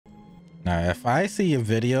Now, if I see a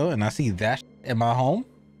video and I see that in my home,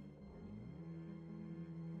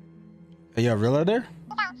 are you a realtor?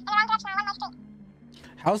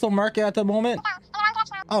 How's the market at the moment?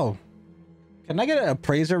 Oh, can I get an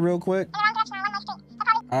appraiser real quick?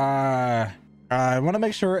 I want to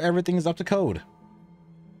make sure everything's up to code.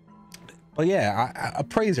 But yeah,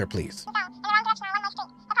 appraiser, please.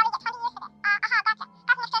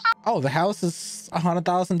 Oh, the house is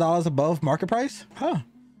 $100,000 above market price? Huh.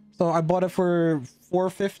 So I bought it for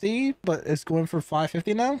 $450, but it's going for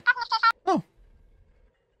 $550 now? Oh.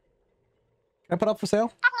 Can I put up for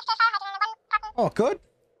sale? Oh, good.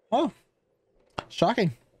 Oh,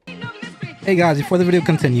 shocking. Hey guys, before the video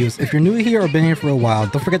continues, if you're new here or been here for a while,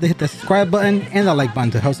 don't forget to hit the subscribe button and the like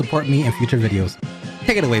button to help support me in future videos.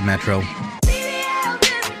 Take it away, Metro.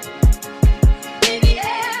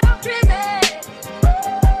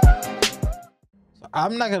 So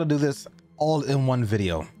I'm not gonna do this all in one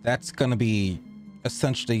video. That's gonna be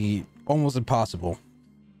essentially almost impossible.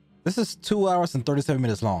 This is 2 hours and 37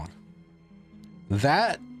 minutes long.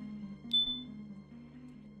 That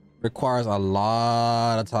requires a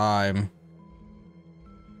lot of time,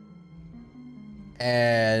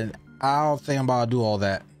 and I don't think I'm about to do all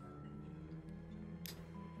that.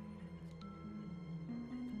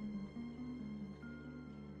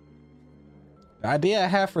 The idea I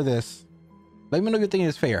have for this, let me know if you think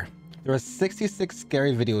it's fair. There are 66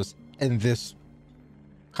 scary videos in this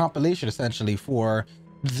compilation, essentially, for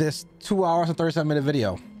this 2 hours and 37-minute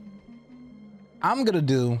video. I'm gonna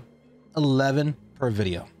do 11 per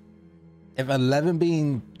video. If 11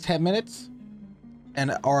 being 10 minutes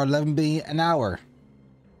or 11 being an hour,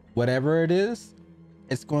 whatever it is,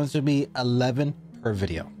 it's going to be 11 per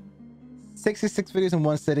video. 66 videos in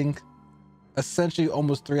one sitting, essentially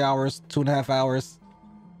almost 3 hours, 2.5 hours.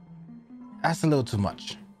 That's a little too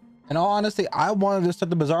much. In all honesty, I wanted to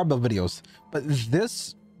start the Bizarre Build videos, but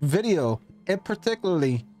this video, it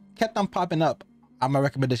particularly kept on popping up on my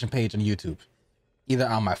recommendation page on YouTube, either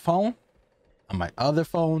on my phone, on my other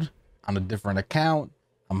phone, on a different account,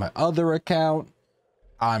 on my other account,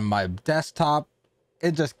 on my desktop.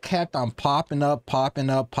 It just kept on popping up.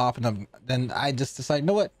 Then I just decided, you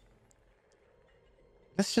know what?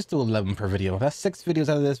 Let's just do 11 per video. That's 6 videos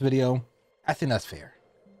out of this video. I think that's fair.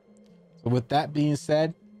 So with that being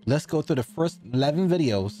said, let's go through the first 11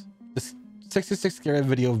 videos. This 66 scary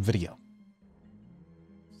video.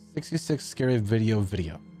 66 scary video.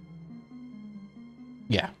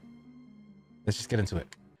 Yeah. Let's just get into it.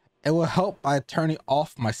 It will help by turning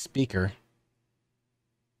off my speaker.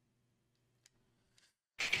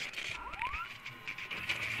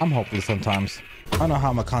 I'm hopeless sometimes. I know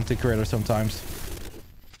how I'm a content creator sometimes.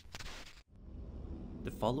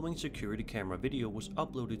 The following security camera video was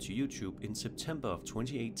uploaded to YouTube in September of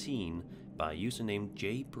 2018 by a user named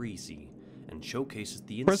J Breezy and showcases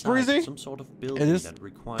the inside of some sort of building that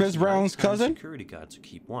requires Chris Brown's cousin? security guard to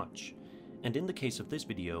keep watch. And in the case of this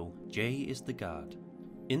video, Jay is the guard.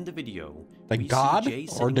 In the video, the we god see Jay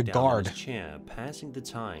or the sitting down guard? in his chair, passing the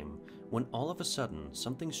time, when all of a sudden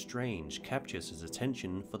something strange captures his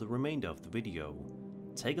attention for the remainder of the video.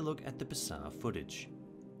 Take a look at the bizarre footage.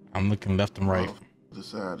 I'm looking left and right.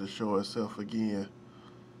 Decided to show itself again.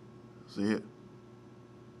 See it?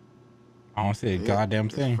 I don't see a goddamn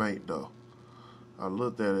thing. It's faint though. I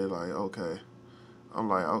looked at it like, okay. I'm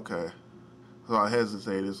like, okay. So I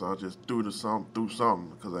hesitated, so I just threw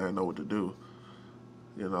something because I didn't know what to do.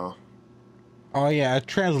 You know. Oh yeah, a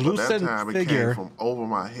translucent that time figure. It came from over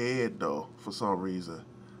my head though, for some reason.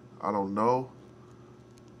 I don't know.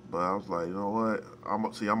 But I was like, you know what?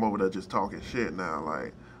 I'm over there just talking shit now,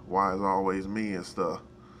 like, why is it always me and stuff?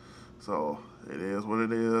 So it is what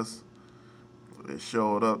it is. It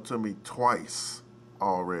showed up to me twice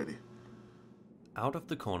already. Out of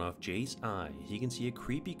the corner of Jay's eye, he can see a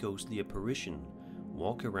creepy ghostly apparition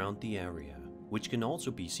walk around the area, which can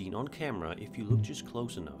also be seen on camera if you look just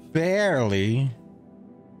close enough. Barely.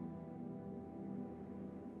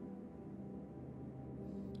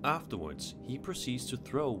 Afterwards, he proceeds to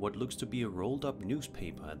throw what looks to be a rolled up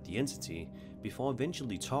newspaper at the entity before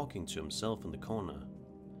eventually talking to himself in the corner.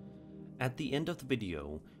 At the end of the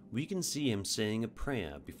video, we can see him saying a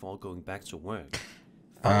prayer before going back to work.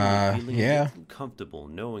 Finally feeling a little comfortable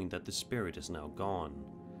knowing that the spirit is now gone.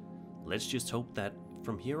 Let's just hope that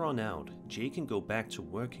from here on out, Jay can go back to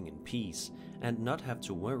working in peace and not have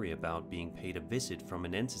to worry about being paid a visit from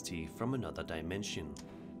an entity from another dimension.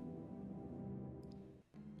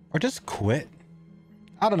 Or just quit.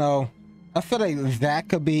 I don't know. I feel like that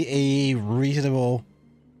could be a reasonable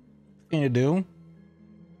thing to do.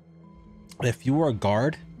 If you were a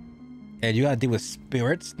guard And you gotta deal with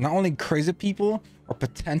spirits, not only crazy people or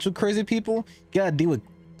potential crazy people. You gotta deal with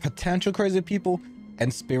potential crazy people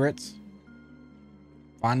and spirits.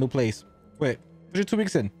 Find a new place. Wait, you're 2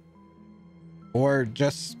 weeks in, or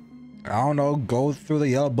just, I don't know, go through the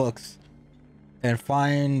yellow books and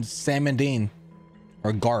find Sam and Dean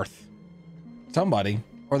or Garth, somebody,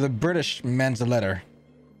 or the British men's letter.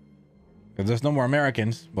 Because there's no more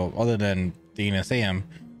Americans, well, other than Dean and Sam.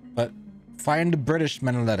 But find the British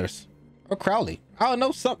men and letters. Or Crowley. I don't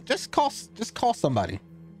know. Just call somebody.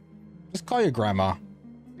 Just call your grandma.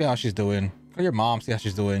 See how she's doing. Call your mom. See how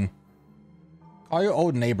she's doing. Call your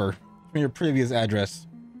old neighbor from your previous address.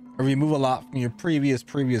 Or remove a lot from your previous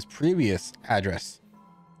address.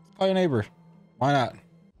 Call your neighbor. Why not?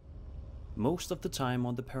 Most of the time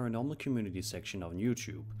on the paranormal community section on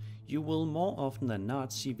YouTube, you will more often than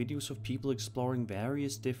not see videos of people exploring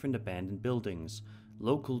various different abandoned buildings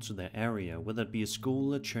local to their area, whether it be a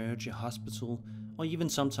school, a church, a hospital, or even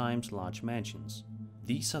sometimes large mansions.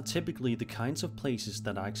 These are typically the kinds of places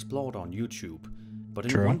that are explored on YouTube,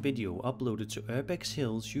 but in one video uploaded to Urbex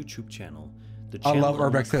Hill's YouTube channel, the channel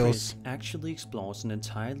Urbex Hills actually explores an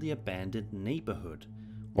entirely abandoned neighborhood,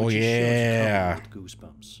 Oh which yeah, with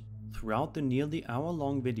goosebumps. Throughout the nearly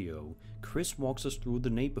hour-long video, Chris walks us through the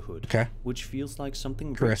neighborhood, which feels like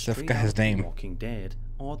something Chris, I forgot his name. Walking Dead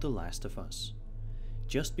or The Last of Us,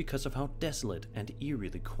 just because of how desolate and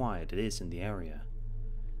eerily quiet it is in the area.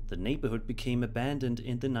 The neighborhood became abandoned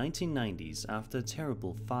in the 1990s after a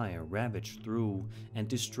terrible fire ravaged through and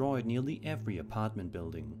destroyed nearly every apartment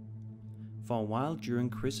building. For a while during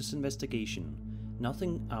Chris's investigation,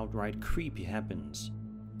 nothing outright creepy happens,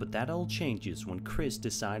 but that all changes when Chris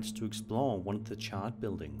decides to explore one of the charred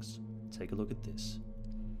buildings. Take a look at this.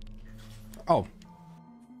 Oh,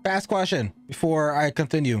 fast question before I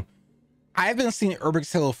continue. I've been seeing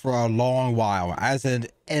Urbex Hill for a long while, as in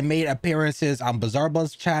it made appearances on Bizarre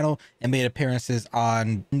Buzz channel and made appearances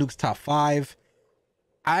on Nuke's Top 5.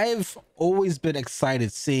 I've always been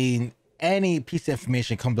excited seeing any piece of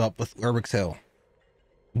information come up with Urbex Hill.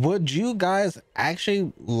 Would you guys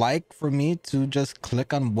actually like for me to just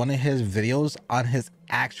click on one of his videos on his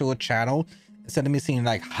actual channel instead of me seeing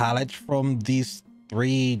like highlights from these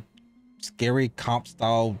 3 scary comp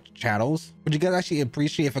style channels? Would you guys actually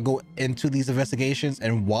appreciate if I go into these investigations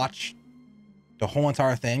and watch the whole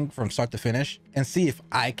entire thing from start to finish and see if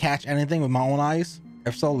I catch anything with my own eyes?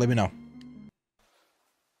 If so, let me know.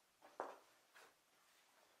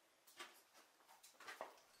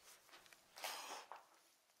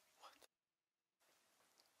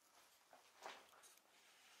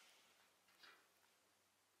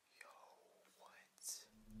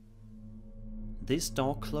 This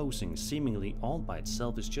door closing seemingly all by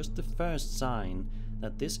itself is just the first sign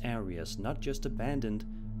that this area is not just abandoned,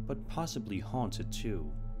 but possibly haunted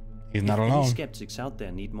too. He's not alone. If any skeptics out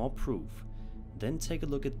there need more proof, then take a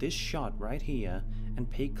look at this shot right here and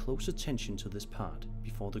pay close attention to this part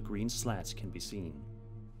before the green slats can be seen.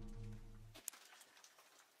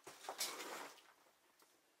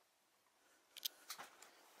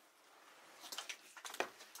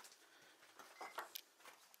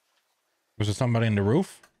 Was there somebody in the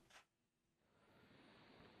roof?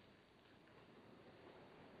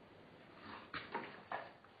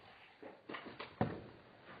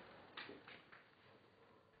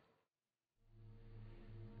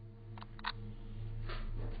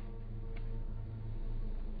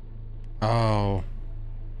 Oh.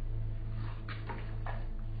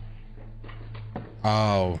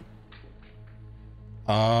 Oh.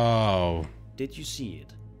 Oh. Did you see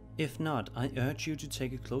it? If not, I urge you to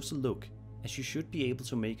take a closer look, as you should be able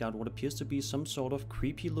to make out what appears to be some sort of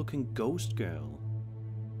creepy looking ghost girl.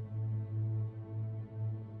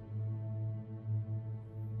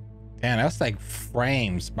 Damn, that's like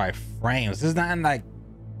frames by frames. This is not like...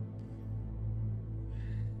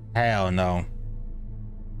 Hell no.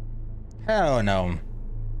 Hell no.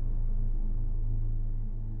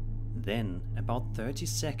 Then, about 30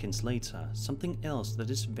 seconds later, something else that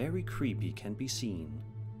is very creepy can be seen.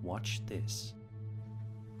 Watch this.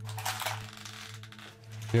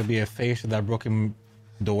 There'll be a face of that broken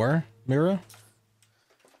door mirror.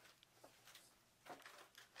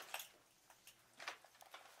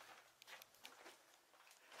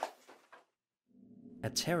 A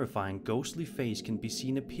terrifying ghostly face can be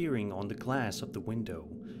seen appearing on the glass of the window,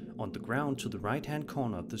 on the ground to the right-hand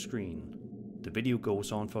corner of the screen. The video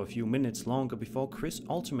goes on for a few minutes longer before Chris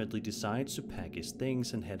ultimately decides to pack his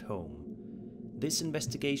things and head home. This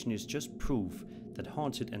investigation is just proof that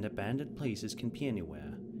haunted and abandoned places can be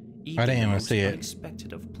anywhere, even the most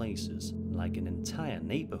unexpected of places, like an entire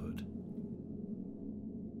neighborhood.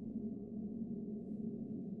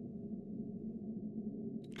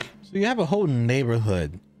 So you have a whole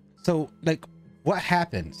neighborhood. So like, what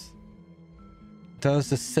happens? Does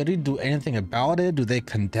the city do anything about it? Do they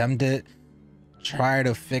condemn it? Try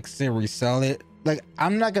to fix it, resell it? Like,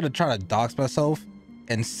 I'm not gonna try to dox myself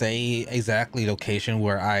and say exactly location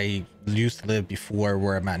where I used to live before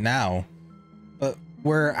where I'm at now, but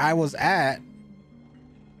where I was at,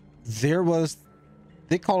 there was,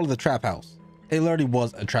 they call it the trap house. It literally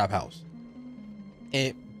was a trap house.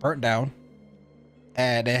 It burnt down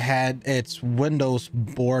and it had its windows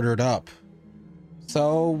boarded up.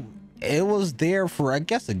 So it was there for, I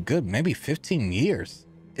guess, a good maybe 15 years.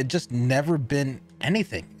 It just never been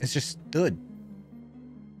anything. It's just stood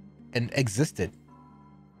and existed.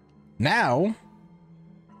 Now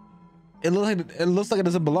it looks like it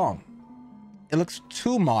doesn't belong. It looks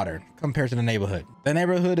too modern compared to the neighborhood. The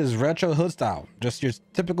neighborhood is retro hood style, just your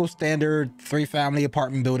typical standard 3-family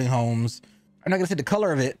apartment building homes. I'm not gonna say the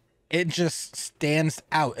color of it. It just stands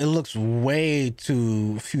out. It looks way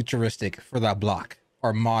too futuristic for that block,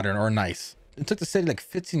 or modern, or nice. It took the city like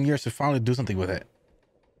 15 years to finally do something with it.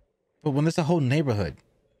 But when there's a whole neighborhood,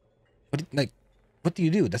 what do you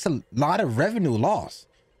do? That's a lot of revenue loss.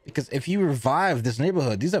 Because if you revive this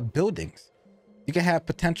neighborhood, these are buildings. You can have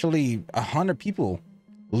potentially 100 people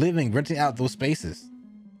living, renting out those spaces.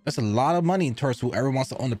 That's a lot of money towards whoever wants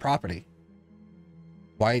to own the property.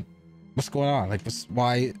 Why? What's going on? Like,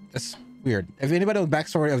 why? That's weird. If anybody knows the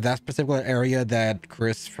backstory of that particular area that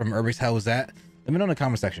Chris from Urbex Hell was at, let me know in the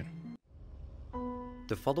comment section.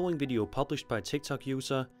 The following video, published by TikTok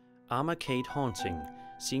user Armacade Haunting,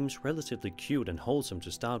 seems relatively cute and wholesome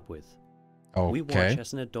to start with. Okay. We watch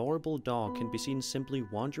as an adorable dog can be seen simply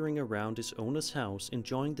wandering around his owner's house,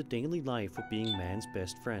 enjoying the daily life of being man's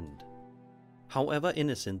best friend. However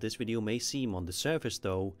innocent this video may seem on the surface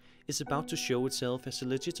though, is about to show itself as a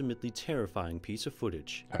legitimately terrifying piece of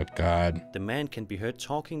footage. Oh God. The man can be heard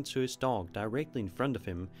talking to his dog directly in front of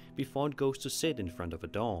him before it goes to sit in front of a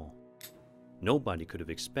door. Nobody could have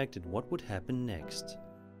expected what would happen next.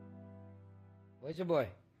 Where's your boy?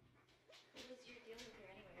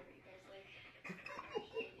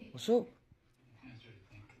 What's up?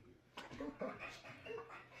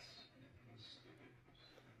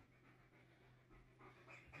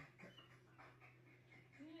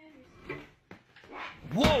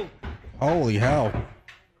 Whoa! Holy hell.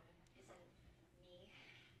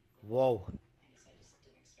 Whoa.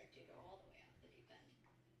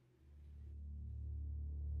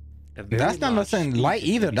 That's not nothing light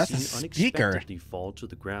either. That's a speaker. Unexpectedly fall to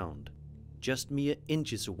the ground, just mere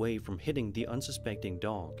inches away from hitting the unsuspecting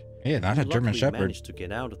dog. Yeah, not a German Shepherd. Managed to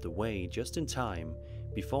get out of the way just in time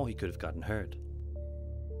before he could have gotten hurt.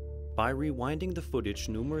 By rewinding the footage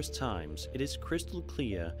numerous times, it is crystal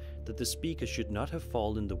clear that the speaker should not have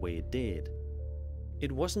fallen the way it did.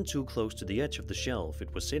 It wasn't too close to the edge of the shelf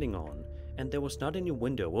it was sitting on, and there was not any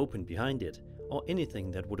window open behind it, or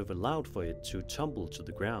anything that would have allowed for it to tumble to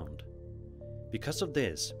the ground. Because of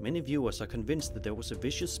this, many viewers are convinced that there was a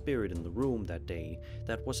vicious spirit in the room that day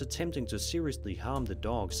that was attempting to seriously harm the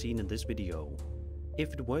dog seen in this video.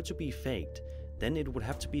 If it were to be faked, then it would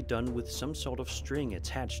have to be done with some sort of string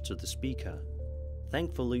attached to the speaker.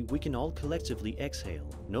 Thankfully, we can all collectively exhale,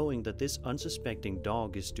 knowing that this unsuspecting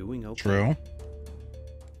dog is doing okay. True.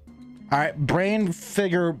 Alright, brain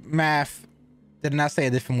figure math did not say a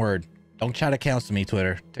different word. Don't try to cancel me,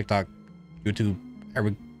 Twitter, TikTok, YouTube,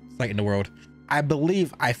 every site in the world. I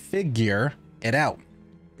believe I figure it out.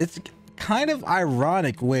 It's kind of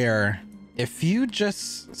ironic where if you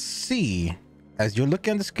just see, as you're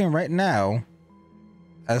looking at the screen right now,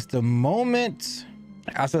 as the moment,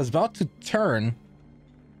 as it's about to turn,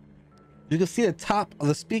 you can see the top of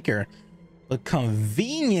the speaker, but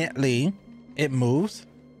conveniently it moves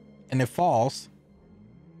and it falls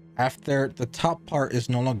after the top part is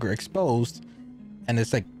no longer exposed and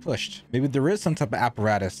it's like pushed. Maybe there is some type of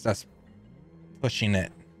apparatus that's pushing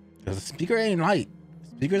it, because the speaker ain't light.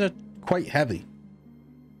 Speakers are quite heavy.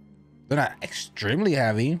 They're not extremely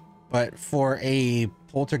heavy, but for a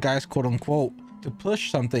poltergeist, quote unquote, to push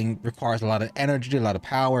something requires a lot of energy, a lot of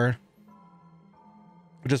power,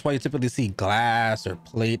 which is why you typically see glass or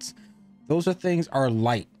plates. Those things are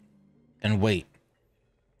light and weight.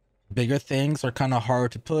 Bigger things are kind of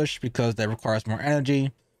hard to push because that requires more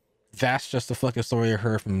energy. That's just the fucking story I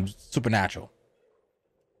heard from Supernatural.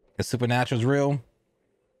 If Supernatural is real,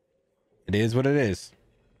 it is what it is.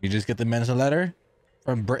 You just get the mental letter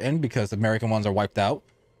from Britain because American ones are wiped out.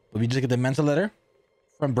 But we just get the mental letter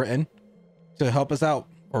from Britain to help us out,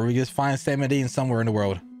 or we just find sanity in somewhere in the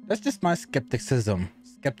world. That's just my skepticism.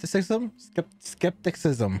 Skepticism?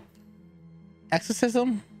 Skepticism.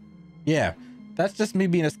 Exorcism? Yeah, that's just me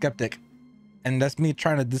being a skeptic. And that's me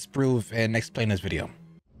trying to disprove and explain this video.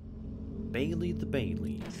 Bailey the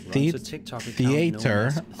Bailey The runs a TikTok account theater known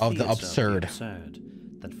as of the Theater Absurd.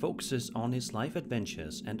 that focuses on his life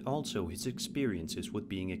adventures and also his experiences with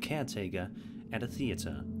being a caretaker at a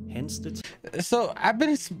theater. Hence the So I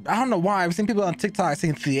don't know why I've seen people on TikTok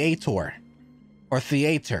saying theater or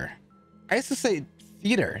theater. I used to say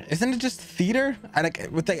theater. Isn't it just theater? I like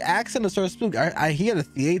with the accent of sort of spook. I hear the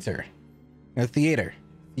theater, theater.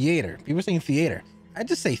 People saying theater. I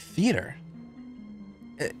just say theater.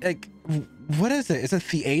 Like, what is it? Is it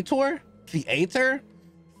theater,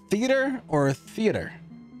 theater, or theater?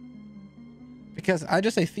 Because I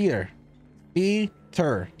just say theater,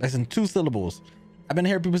 that's in 2 syllables. I've been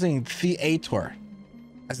hearing people saying theater,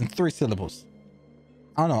 as in 3 syllables.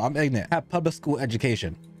 I don't know. I'm ignorant. I have public school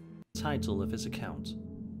education. title of his account.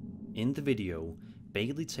 In the video,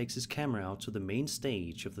 Bailey takes his camera out to the main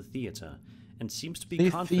stage of the theater and seems to be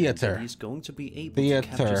confident that he's going to be able to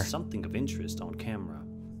capture something of interest on camera.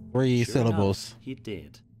 3 Sure syllables. enough, he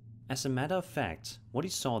did. As a matter of fact, what he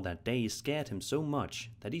saw that day scared him so much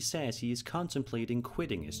that he says he is contemplating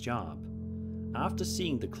quitting his job. After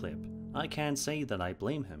seeing the clip, I can't say that I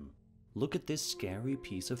blame him. Look at this scary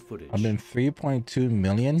piece of footage. I'm in 3.2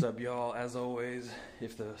 million. What's up, y'all? As always,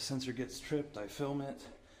 if the sensor gets tripped, I film it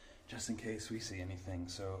just in case we see anything.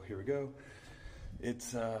 So here we go.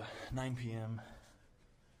 It's 9 p.m.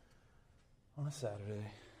 on a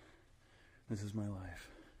Saturday. This is my life.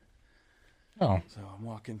 Oh, So I'm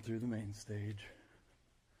walking through the main stage.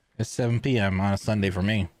 it's 7 p.m. on a Sunday for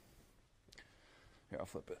me. Here, I'll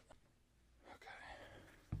flip it.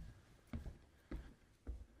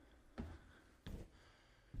 Okay.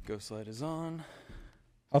 Ghost light is on.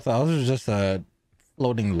 I thought this was just a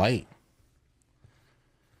floating light.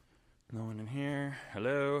 No one in here.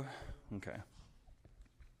 Hello? Okay.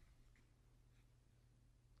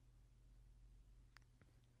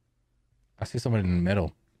 I see someone in the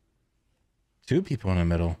middle. 2 people in the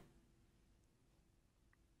middle.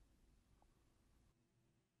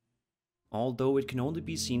 Although it can only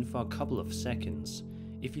be seen for a couple of seconds,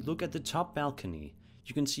 if you look at the top balcony,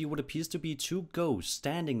 you can see what appears to be 2 ghosts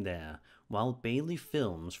standing there while Bailey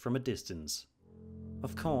films from a distance.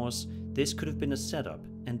 Of course, this could have been a setup,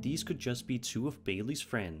 and these could just be 2 of Bailey's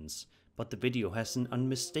friends, but the video has an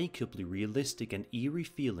unmistakably realistic and eerie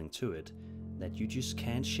feeling to it that you just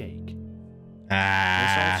can't shake.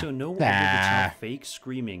 There's also no over-the-top fake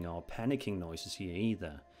screaming or panicking noises here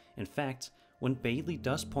either. In fact, when Bailey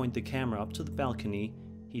does point the camera up to the balcony,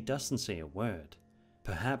 he doesn't say a word.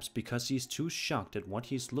 Perhaps because he's too shocked at what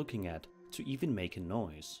he's looking at to even make a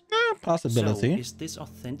noise. Possibility. So, is this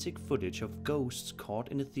authentic footage of ghosts caught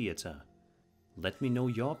in a theater? Let me know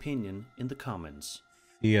your opinion in the comments.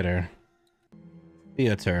 Theater.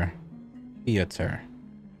 Theater. Theater.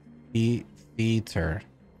 Theater.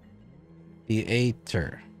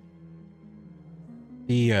 Theater.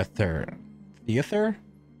 Theater. Theater?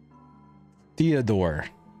 Theodore.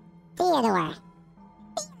 Theodore.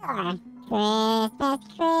 Christmas,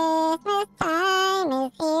 Christmas time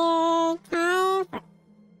is here. Time for...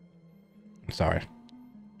 I'm sorry.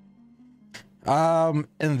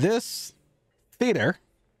 In this theater,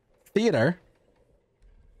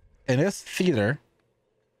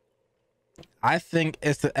 I think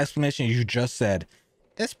it's the explanation you just said.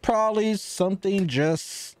 It's probably something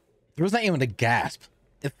just, there was not even a gasp.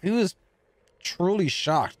 If he was truly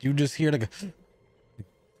shocked, you just hear like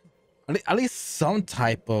at least some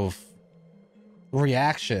type of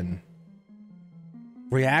reaction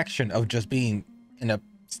of just being in a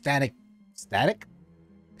panic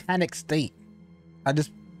state. I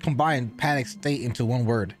just combined panic state into one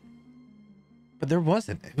word, but there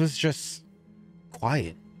wasn't. It was just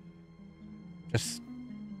quiet. Just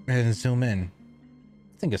and zoom in.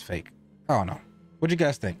 I think it's fake. I don't know. What do you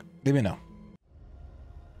guys think? Let me know.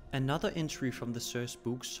 Another entry from the Sir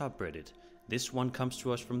Spook subreddit. This one comes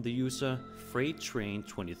to us from the user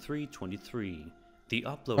FreightTrain2323. The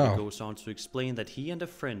uploader goes on to explain that he and a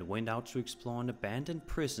friend went out to explore an abandoned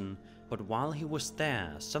prison, but while he was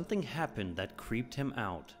there, something happened that creeped him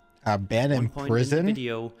out. Abandoned At one point prison? in the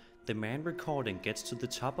video, the man recording gets to the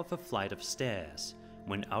top of a flight of stairs,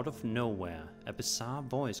 when out of nowhere, a bizarre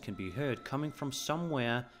voice can be heard coming from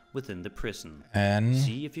somewhere within the prison.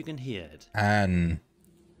 See if you can hear it.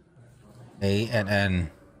 A-N-N.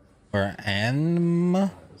 Or M.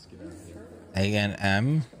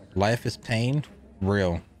 A-N-M. Life is pain.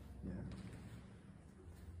 Real.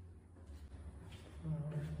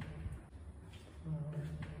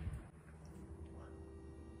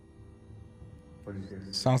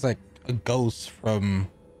 Sounds like a ghost from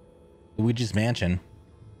Luigi's Mansion.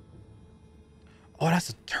 Oh,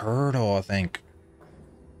 that's a turtle, I think.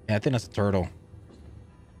 Yeah, I think that's a turtle.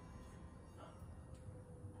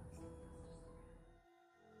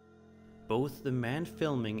 Both the man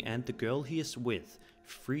filming and the girl he is with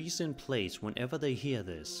freeze in place whenever they hear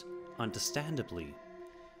this, understandably.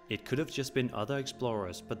 It could have just been other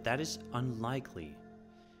explorers, but that is unlikely.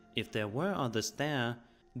 If there were others there,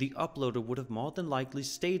 the uploader would have more than likely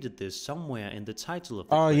stated this somewhere in the title of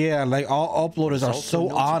the Oh clip. yeah, like all uploaders It's are also so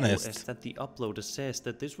notable honest. as that the uploader says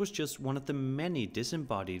that this was just one of the many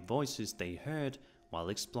disembodied voices they heard while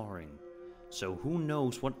exploring. So who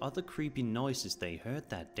knows what other creepy noises they heard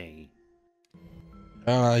that day.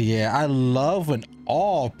 Yeah, I love when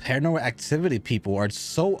all paranormal activity people are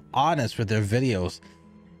so honest with their videos.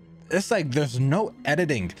 It's like there's no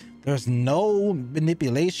editing, there's no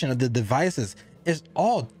manipulation of the devices. It's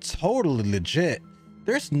all totally legit.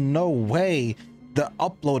 There's no way the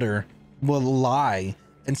uploader will lie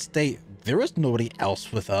and state there was nobody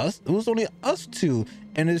else with us. It was only us two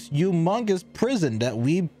in this humongous prison that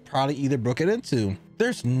we probably either broke it into.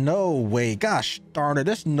 There's no way, gosh darn it,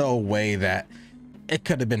 there's no way that it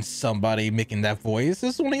could have been somebody making that voice.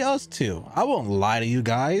 It's only us two. I won't lie to you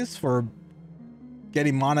guys for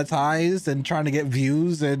getting monetized and trying to get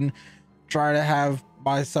views and try to have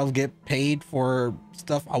myself get paid for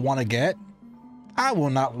stuff I want to get. I will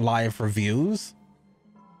not lie for views.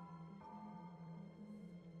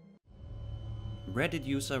 Reddit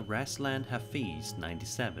user Raslan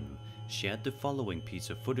Hafiz97 shared the following piece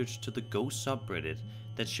of footage to the Ghost subreddit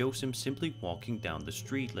that shows him simply walking down the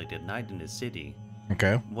street late at night in his city.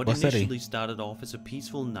 Okay, What initially started off as a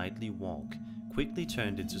peaceful nightly walk quickly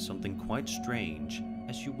turned into something quite strange,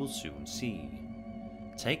 as you will soon see.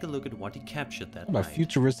 Take a look at what he captured that What night. about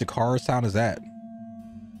futuristic horror sound is that?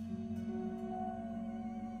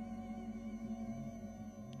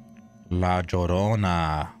 La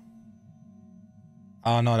Llorona.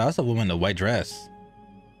 Oh no, that's a woman in a white dress.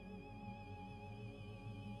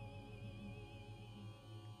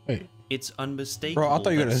 Wait. It's unmistakable Bro, I thought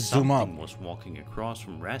you were that gonna zoom up. something was walking across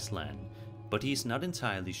from Raslan, but he's not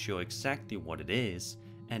entirely sure exactly what it is,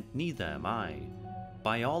 and neither am I.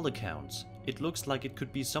 By all accounts, it looks like it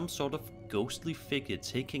could be some sort of ghostly figure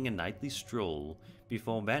taking a nightly stroll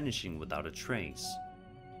before vanishing without a trace.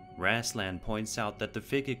 Raslan points out that the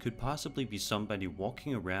figure could possibly be somebody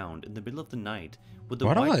walking around in the middle of the night with a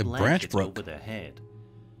Why do I white like blanket Branchbrook? over their head.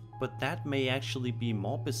 But that may actually be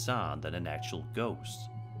more bizarre than an actual ghost.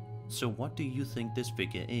 So what do you think this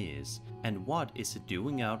figure is, and what is it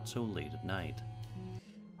doing out so late at night?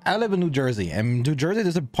 I live in New Jersey, and in New Jersey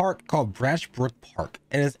there's a park called Branchbrook Park.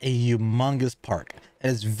 It is a humongous park. It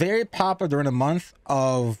is very popular during the month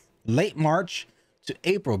of late March to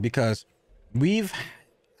April because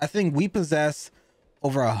I think we possess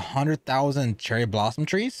over 100,000 cherry blossom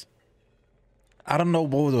trees. I don't know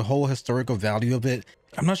what was the whole historical value of it.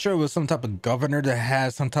 I'm not sure it was some type of governor that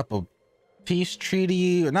had some type of peace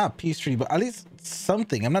treaty, or not peace treaty, but at least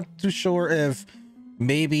something. I'm not too sure if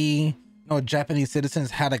maybe Japanese citizens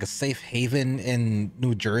had like a safe haven in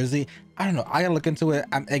New Jersey. I don't know. I gotta look into it.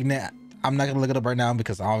 I'm ignorant. I'm not gonna look it up right now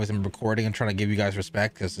because obviously I'm recording and trying to give you guys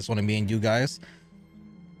respect because it's only me and you guys.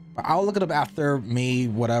 But I'll look it up after me,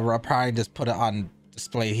 whatever. I'll probably just put it on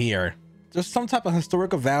display here. There's some type of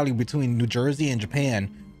historical value between New Jersey and Japan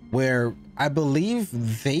where I believe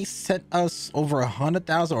they sent us over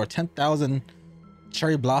 100,000 or 10,000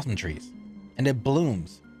 cherry blossom trees, and it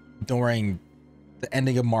blooms during the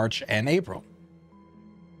ending of March and April.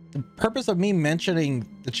 The purpose of me mentioning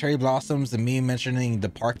the cherry blossoms and me mentioning the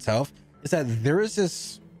park itself is that there is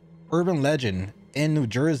this urban legend in New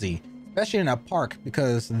Jersey, especially in that park,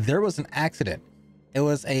 because there was an accident. It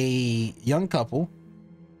was a young couple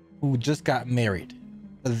who just got married.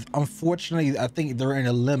 Unfortunately, I think they're in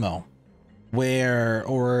a limo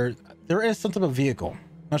or there is some type of vehicle.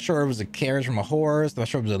 Not sure if it was a carriage from a horse, not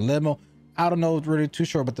sure if it was a limo. I don't know really too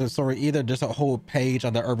sure about the story either. There's a whole page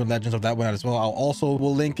on the urban legends of that one as well.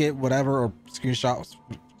 We'll link it, whatever, or screenshots,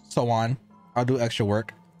 so on. I'll do extra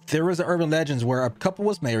work. There was an urban legends where a couple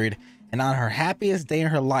was married, and on her happiest day in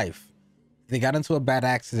her life, they got into a bad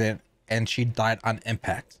accident and she died on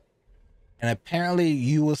impact. And apparently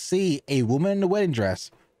you will see a woman in a wedding dress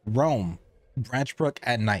roam Branchbrook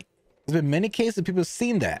at night. There's been many cases of people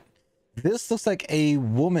seen that. This looks like a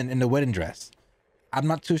woman in a wedding dress. I'm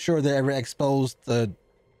not too sure they ever exposed the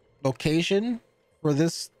location for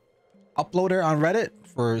this uploader on Reddit,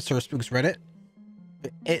 for Sir Spook's Reddit.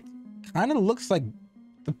 But it kind of looks like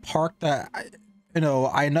the park that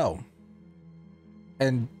I know.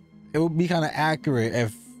 And it would be kind of accurate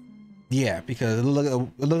if, yeah, because it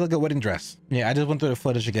looked like a wedding dress. Yeah, I just went through the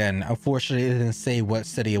footage again. Unfortunately, it didn't say what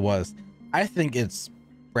city it was. I think it's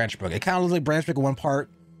Branch Brook. It kind of looks like Branch Brook in one part.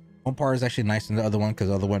 One part is actually nicer than the other one because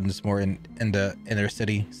the other one is more in the inner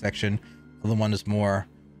city section. The other one is more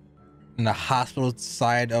in the hospital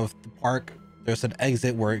side of the park. There's an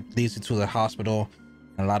exit where it leads you to the hospital.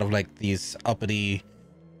 And a lot of like these uppity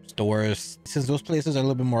stores. Since those places are a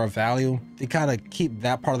little bit more of value, they kind of keep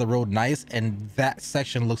that part of the road nice, and that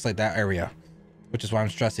section looks like that area, which is why I'm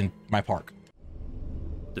stressing my park.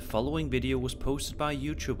 The following video was posted by a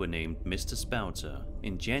YouTuber named Mr. Spouter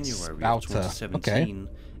in January of Spouter, 2017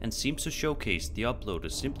 and seems to showcase the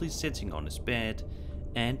uploader simply sitting on his bed,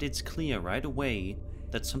 and it's clear right away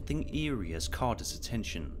that something eerie has caught his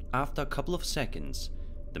attention. After a couple of seconds,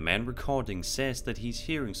 the man recording says that he's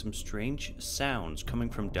hearing some strange sounds coming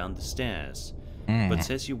from down the stairs, but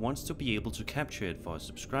says he wants to be able to capture it for his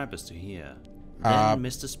subscribers to hear. Then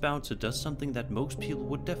Mr. Spouter does something that most people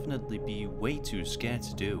would definitely be way too scared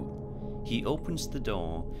to do. He opens the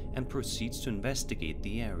door and proceeds to investigate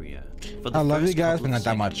the area. For the I love first you guys, couple but of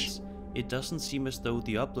not that much. seconds, it doesn't seem as though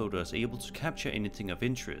the uploader is able to capture anything of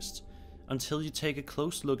interest, until you take a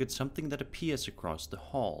close look at something that appears across the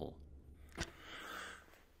hall.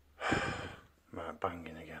 My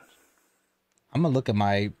banging again. I'm gonna look at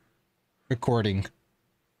my recording.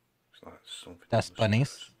 It's like something. That's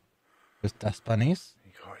bunnies. With that's bunnies.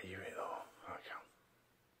 You can't hear it though. I can.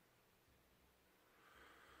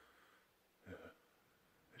 Yeah.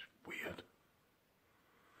 It's weird.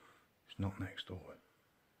 It's not next door.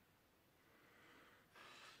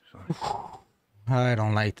 It's like, I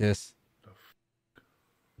don't like this.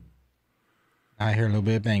 I hear a little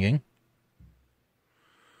bit of banging.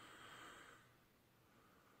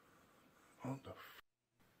 what the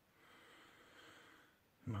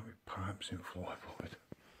It might be pipes in floorboard.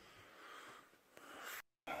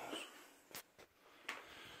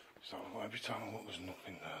 So every time I look, there's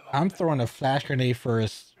nothing there. I'm throwing a flash grenade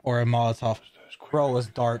first or a Molotov. Bro, it's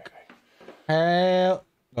dark. Hell,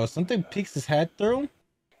 oh, something peeks his head through.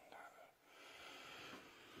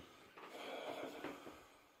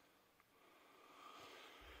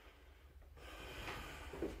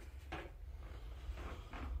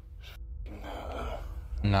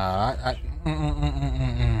 Nah,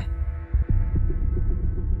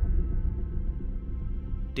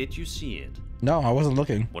 Did you see it? No, I wasn't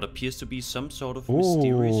looking. What appears to be some sort of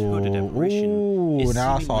mysterious hooded apparition is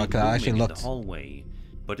now I saw it, 'cause I actually looming in looked. the hallway.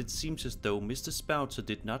 But it seems as though Mr. Spouter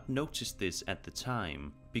did not notice this at the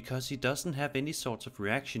time, because he doesn't have any sort of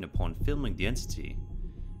reaction upon filming the entity.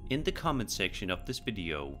 In the comment section of this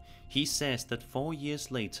video, he says that 4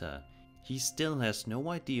 years later, he still has no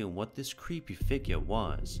idea what this creepy figure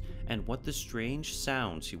was, and what the strange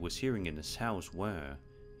sounds he was hearing in his house were.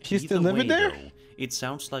 He's still Either living way, there? though, it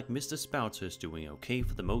sounds like Mr. Spouter is doing okay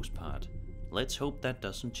for the most part. Let's hope that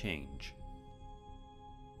doesn't change.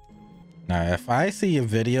 Now, if I see a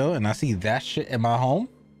video and I see that shit in my home,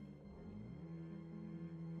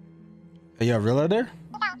 are you a realtor?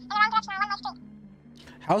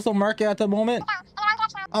 How's the market at the moment?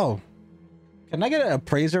 Oh, can I get an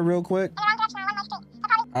appraiser real quick?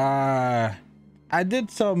 I did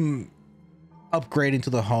some upgrading to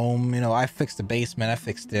the home. You know, I fixed the basement, I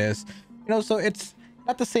fixed this. You know, so it's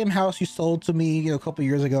not the same house you sold to me, you know, a couple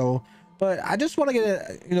years ago. But I just want to get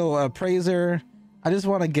a, you know, an appraiser. I just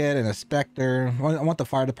want to get an inspector. I want the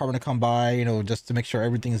fire department to come by, you know, just to make sure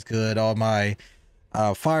everything's good. All my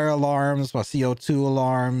fire alarms, my CO2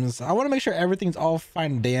 alarms. I want to make sure everything's all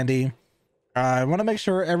fine and dandy. I want to make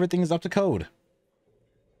sure everything's up to code.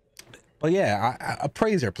 But yeah,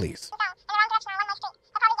 appraiser, please.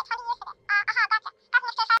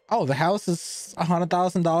 Oh, the house is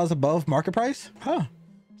 $100,000 above market price? Huh.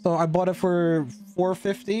 So I bought it for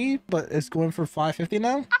 $450, but it's going for $550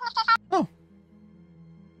 now? Oh.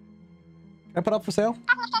 Can I put up for sale?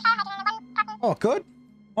 Oh, good.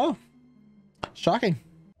 Oh, shocking.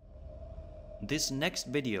 This next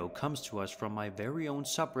video comes to us from my very own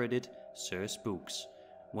subreddit, Sir Spooks,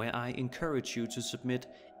 where I encourage you to submit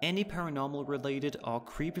any paranormal related or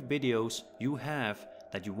creepy videos you have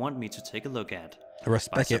that you want me to take a look at. I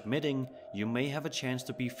respect By it. submitting, you may have a chance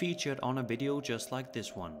to be featured on a video just like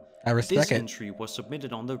this one. I respect This it. entry was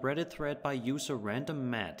submitted on the Reddit thread by user Random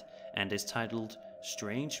Matt and is titled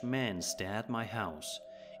 "Strange Man Stare at My House."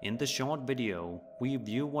 In the short video, we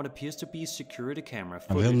view what appears to be security camera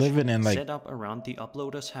Oh, they're footage living in, like, set up around the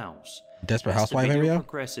uploader's house. Desperate As Housewife the video area?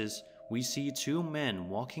 progresses, we see two men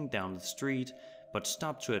walking down the street, but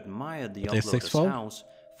stop to admire the Are they uploader's 6'4"? house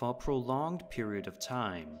for a prolonged period of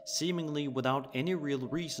time, seemingly without any real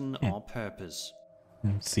reason or purpose.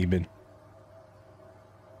 Seaman.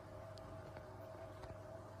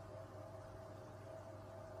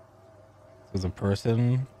 There's a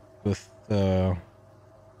person with the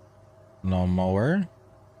lawnmower.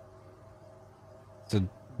 It's a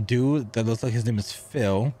dude that looks like his name is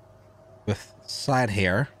Phil with side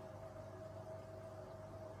hair.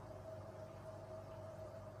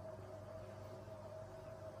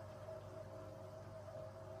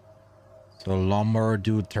 So the lawnmower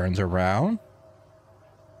dude turns around,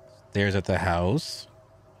 stares at the house,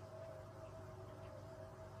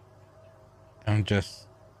 and just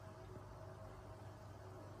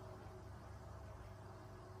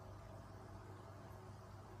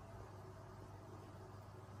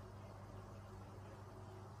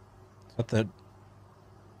is that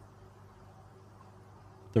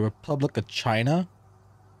the Republic of China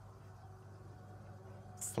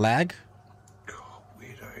flag? God,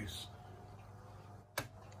 weirdos.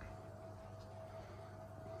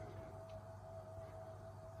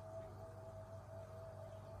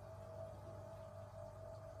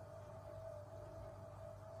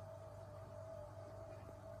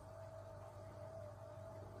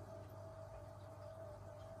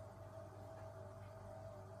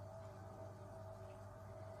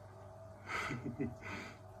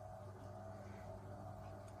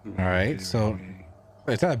 All right, so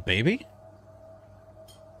wait, is that a baby?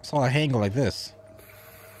 I saw a hand go like this.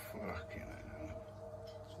 Fucking hell.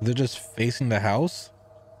 They're just facing the house.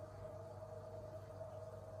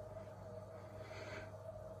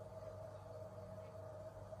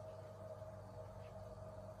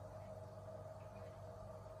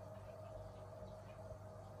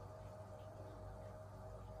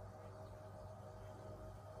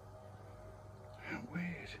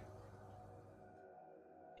 Weird.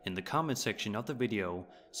 In the comment section of the video,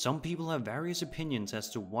 some people have various opinions as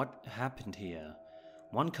to what happened here.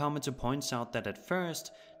 One commenter points out that at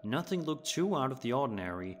first, nothing looked too out of the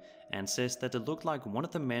ordinary, and says that it looked like one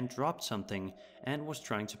of the men dropped something and was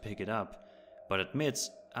trying to pick it up, but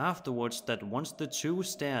admits afterwards that once the two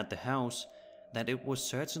stare at the house, that it was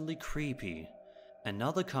certainly creepy.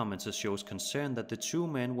 Another commenter shows concern that the two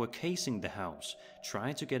men were casing the house,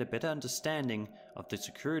 trying to get a better understanding of the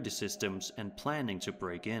security systems and planning to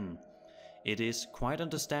break in. It is quite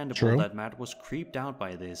understandable that Matt was creeped out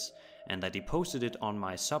by this, and that he posted it on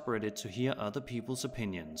my subreddit to hear other people's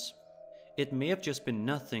opinions. It may have just been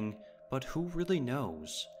nothing, but who really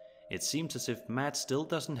knows? It seems as if Matt still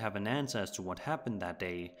doesn't have an answer as to what happened that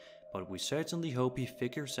day, but we certainly hope he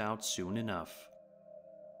figures out soon enough.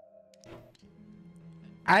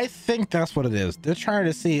 I think that's what it is. They're trying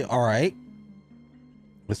to see, all right,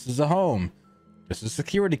 this is a home. This is a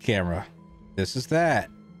security camera. This is that.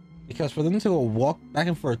 Because for them to walk back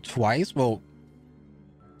and forth twice, well,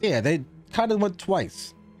 yeah, they kind of went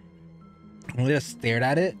twice. When they just stared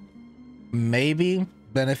at it, maybe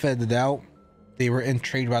benefit of the doubt, they were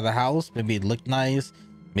intrigued by the house. Maybe it looked nice.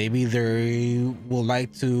 Maybe they will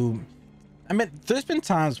like to. I mean, there's been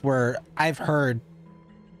times where I've heard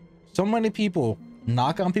so many people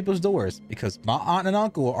knock on people's doors because my aunt and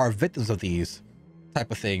uncle are victims of these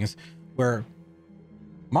type of things, where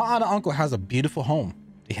my aunt and uncle has a beautiful home.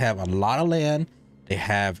 They have a lot of land. They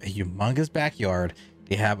have a humongous backyard.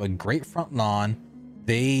 They have a great front lawn.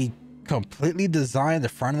 They completely designed the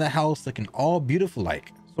front of the house looking all beautiful.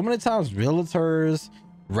 Like, so many times realtors,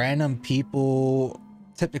 random people,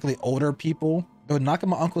 typically older people, they would knock on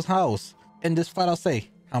my uncle's house and just flat out say,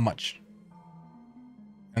 how much?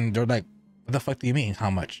 And they're like, what the fuck do you mean, how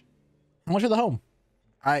much? How much for the home?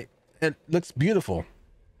 It looks beautiful.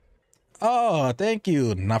 Oh, thank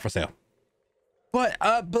you. Not for sale. But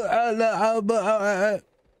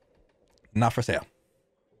not for sale.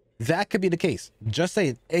 That could be the case. Just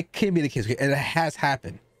saying, it can be the case. It has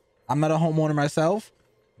happened. I'm not a homeowner myself.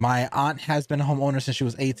 My aunt has been a homeowner since she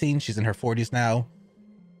was 18. She's in her 40s now.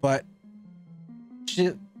 But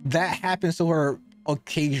that happens to her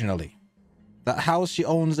occasionally. The house she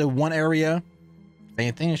owns in one area,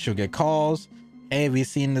 same thing, she'll get calls. Hey, we've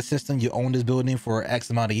seen the system, you own this building for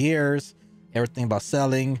X amount of years, everything about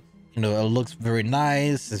selling, you know, it looks very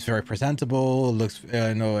nice, it's very presentable, it looks,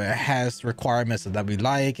 you know, it has requirements that we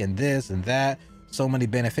like, and this and that, so many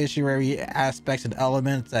beneficiary aspects and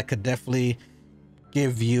elements that could definitely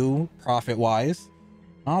give you profit wise.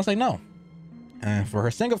 I was like, no. And for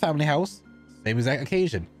her single family house, same exact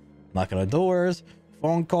occasion, knocking on doors,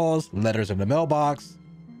 phone calls, letters in the mailbox.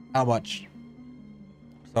 How much?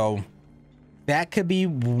 So that could be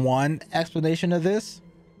one explanation of this,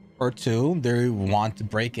 or two, they want to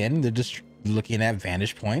break in. They're just looking at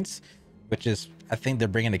vantage points, which is, I think they're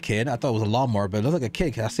bringing a kid. I thought it was a lawnmower, but it looked like a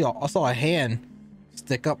kid. I saw a hand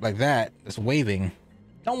stick up like that, just waving.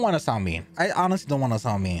 Don't want to sound mean. I honestly don't want to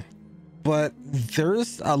sound mean, but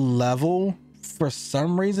there's a level, for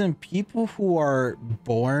some reason, people who are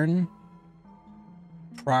born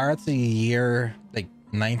prior to the year like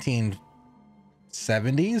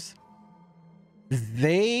 1970s,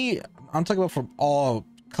 I'm talking about from all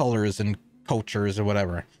colors and cultures or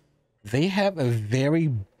whatever, they have a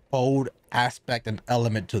very bold aspect and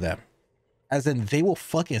element to them. As in, they will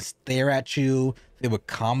fucking stare at you. They will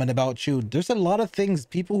comment about you. There's a lot of things,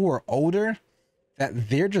 people who are older, that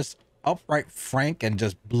they're just upright, frank, and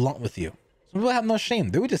just blunt with you. Some people have no shame.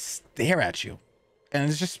 They would just stare at you. And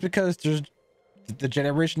it's just because there's the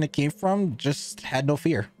generation it came from just had no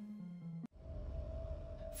fear.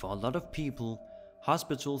 For a lot of people,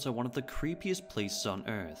 hospitals are one of the creepiest places on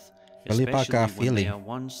Earth, Felipe especially when they Fili. are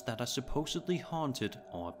ones that are supposedly haunted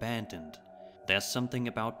or abandoned. There's something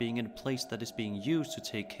about being in a place that is being used to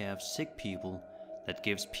take care of sick people that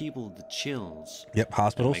gives people the chills. Yep,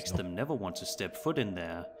 hospitals. That makes them never want to step foot in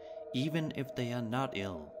there, even if they are not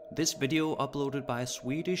ill. This video, uploaded by a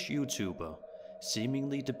Swedish YouTuber,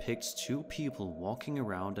 seemingly depicts two people walking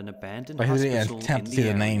around an abandoned hospital in the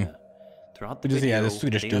area. Throughout the video,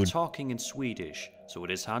 they are talking in Swedish, so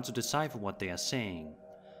it is hard to decipher what they are saying.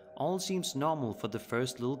 All seems normal for the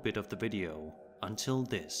first little bit of the video, until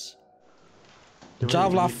this.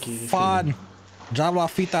 Javla fan. Javla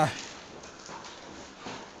fita.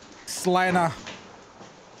 Slina.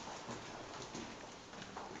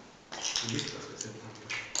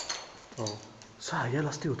 Ja. Så här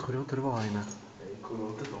jävla stor tror jag inte det var här inne.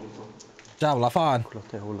 Javla fan. Kolla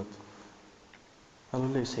åt det hållet. Eller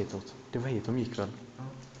lys hitåt. Det var hit de gick väl? Ja,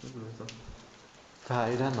 det blir det. För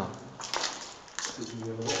här är denna.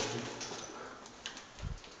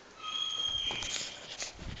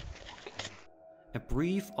 A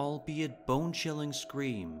brief, albeit bone-chilling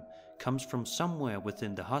scream comes from somewhere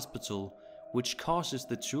within the hospital, which causes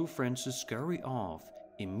the two friends to scurry off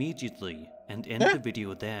immediately and end the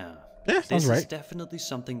video there. This is definitely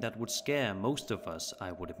something that would scare most of us,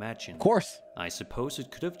 I would imagine. Of course. I suppose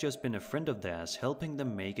it could have just been a friend of theirs helping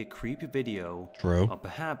them make a creepy video. True. Or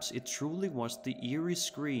perhaps it truly was the eerie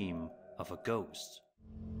scream of a ghost.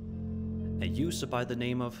 A user by the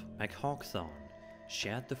name of McHawkthorn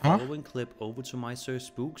shared the following clip over to my Sir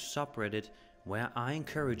Spooks subreddit, where I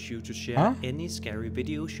encourage you to share any scary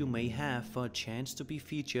videos you may have for a chance to be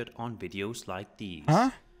featured on videos like these.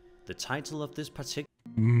 The title of this particular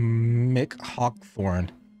Mick Hawkthorne.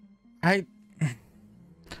 I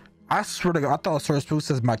swear to God, I thought Sir Spooks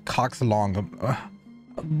says my cock's long.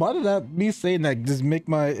 Why did that me saying that just make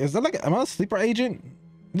my, is that like, am I a sleeper agent?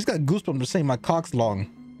 I just got goosebumps for saying my cock's long.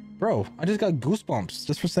 Bro, I just got goosebumps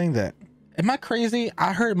just for saying that. Am I crazy?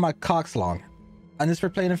 I heard my cock's long. And just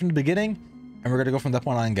replaying it from the beginning, and we're gonna go from that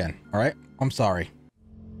point on again. All right? I'm sorry.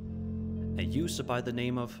 A user by the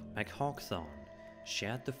name of McHawkthorn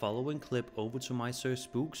shared the following clip over to my Sir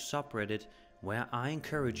Spooks subreddit, where I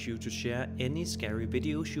encourage you to share any scary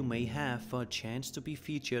videos you may have for a chance to be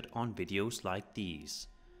featured on videos like these.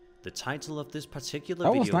 The title of this particular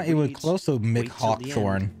video was not even reads, close to Mick "Wait till the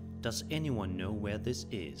Hawkthorne. end. Does anyone know where this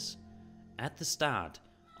is?" At the start,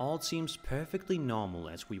 all seems perfectly normal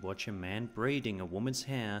as we watch a man braiding a woman's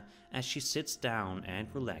hair as she sits down and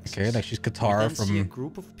relaxes. Okay, like she's We Katara then see a from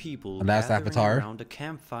group of people the last gathering Avatar. around a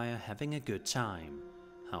campfire having a good time.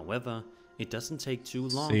 However, it doesn't take too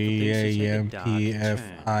long for things to take a dark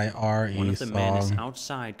turn. One of the men is song.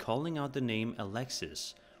 outside calling out the name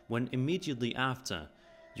Alexis, when immediately after,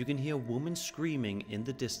 you can hear a woman screaming in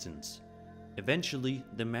the distance. Eventually,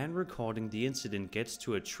 the man recording the incident gets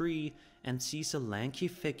to a tree and sees a lanky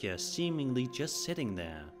figure seemingly just sitting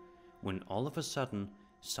there, when all of a sudden,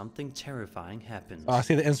 something terrifying happens. Oh, I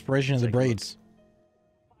see the inspiration in the braids.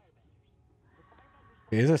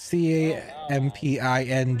 It's a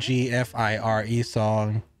CAMPINGFIRE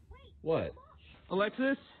song. What?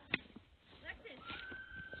 Alexis?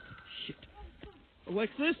 Shit.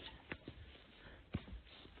 Alexis?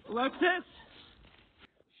 Alexis?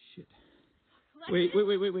 Shit. Wait.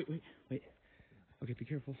 Okay, be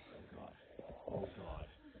careful. Oh God.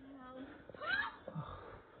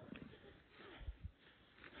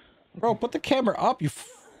 Bro, put the camera up, you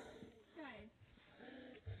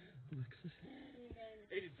Alexis.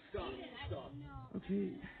 Stop. Okay.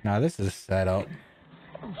 Nah, this is set up.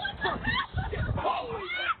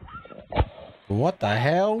 What the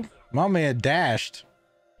hell? My man dashed.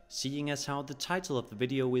 Seeing as how the title of the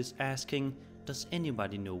video is asking, does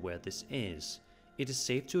anybody know where this is? It is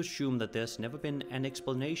safe to assume that there's never been an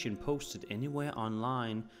explanation posted anywhere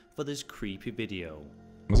online for this creepy video.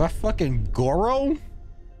 Was that fucking Goro?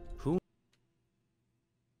 Who?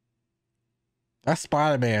 That's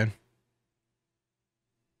Spider-Man.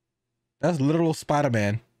 That's literal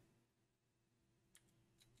Spider-Man.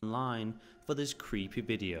 Online for this creepy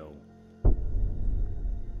video.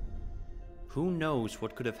 Who knows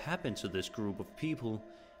what could have happened to this group of people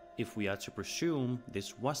if we are to presume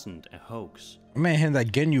this wasn't a hoax. Man, him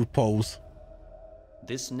that Ginyu pose.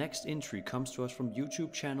 This next entry comes to us from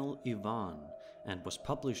YouTube channel Ivan and was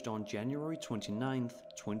published on January 29th,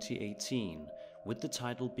 2018, with the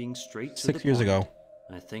title being straight to the point. 6 years ago.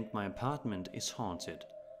 I think my apartment is haunted.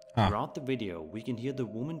 Huh. Throughout the video, we can hear the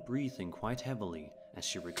woman breathing quite heavily as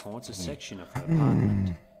she records a section of her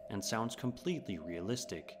apartment and sounds completely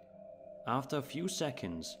realistic. After a few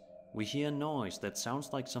seconds, we hear a noise that sounds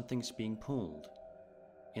like something's being pulled.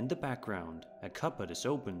 In the background, a cupboard is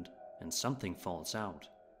opened and something falls out.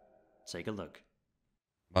 Take a look.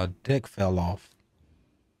 A dick fell off.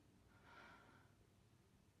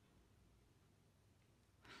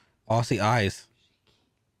 Oh, I see eyes.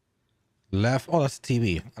 Left. Oh, that's the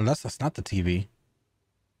TV. Unless that's not the TV.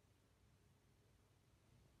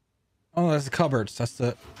 Oh, that's the cupboards. That's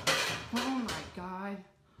the... Oh my god.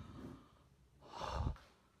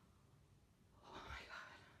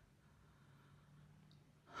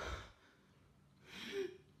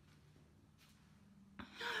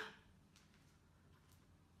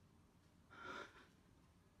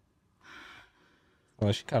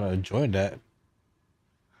 Well, she kind of enjoyed that.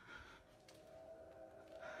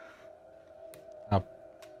 Now,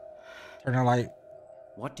 turn the light.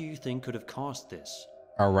 What do you think could have caused this?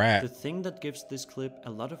 A rat. The thing that gives this clip a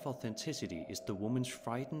lot of authenticity is the woman's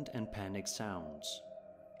frightened and panicked sounds.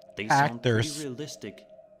 They sound pretty realistic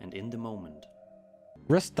and in the moment.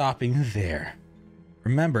 We're stopping there.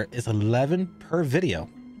 Remember, it's 11 per video.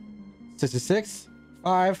 66,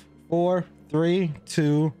 5, 4, 3,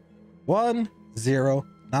 2, 1, 0,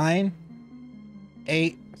 9,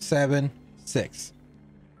 8, 7, 6.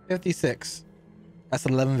 56. That's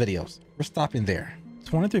 11 videos. We're stopping there.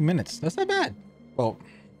 23 minutes. That's not bad. Well,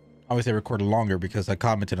 obviously I recorded longer because I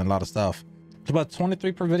commented on a lot of stuff. It's about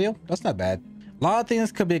 23 per video. That's not bad. A lot of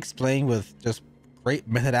things could be explained with just great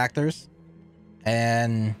method actors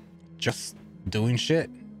and just doing shit.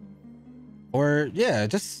 Or yeah,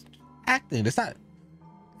 just acting.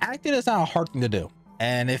 Acting is not a hard thing to do.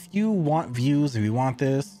 And if you want views, if you want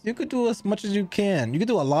this, you could do as much as you can. You could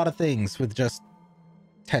do a lot of things with just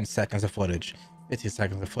 10 seconds of footage, 15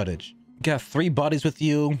 seconds of footage. You got 3 buddies with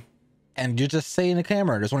you and you're just saying the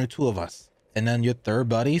camera, there's only 2 of us. And then your third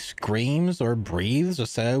buddy screams or breathes or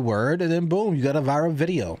says a word, and then boom, you got a viral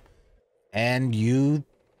video. And you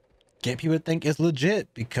get people to think it's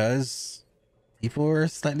legit because people are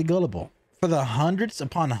slightly gullible. For the hundreds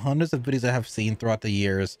upon hundreds of videos I have seen throughout the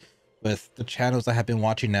years with the channels I have been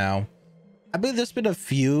watching now, I believe there's been a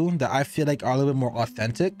few that I feel like are a little bit more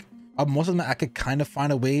authentic. Most of them I could kind of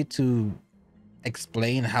find a way to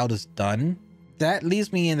explain how this done. That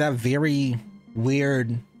leaves me in that very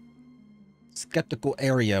weird skeptical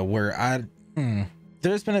area where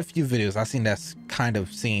there's been a few videos I've seen that's kind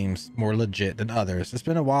of seems more legit than others. It's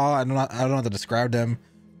been a while. I don't know how to describe them,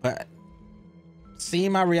 but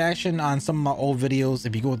seeing my reaction on some of my old videos,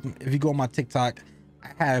 if you go on my TikTok,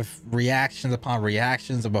 I have reactions upon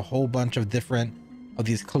reactions of a whole bunch of different of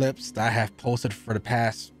these clips that I have posted for the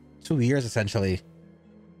past 2 years essentially.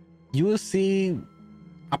 You will see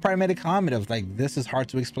I probably made a comment of like, this is hard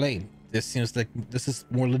to explain. This seems like this is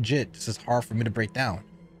more legit. This is hard for me to break down.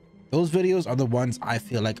 Those videos are the ones I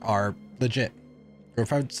feel like are legit. Or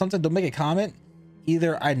if I sometimes don't make a comment,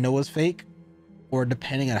 either I know it's fake, or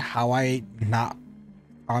depending on how I not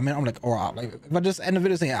comment, I'm like, or like if I just end the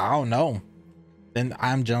video saying I don't know, then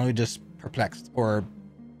I'm generally just perplexed, or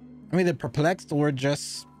I'm either perplexed or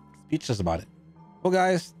just speechless about it. Well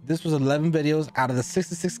guys, this was 11 videos out of the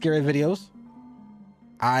 66 scary videos.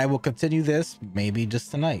 I will continue this maybe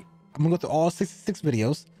just tonight. I'm gonna go through all 66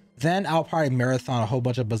 videos. Then I'll probably marathon a whole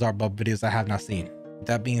bunch of Bizarre Bub videos I have not seen. With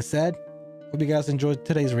that being said, hope you guys enjoyed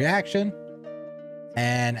today's reaction.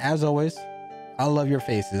 And as always, I love your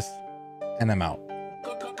faces, and I'm out.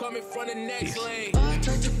 Peace.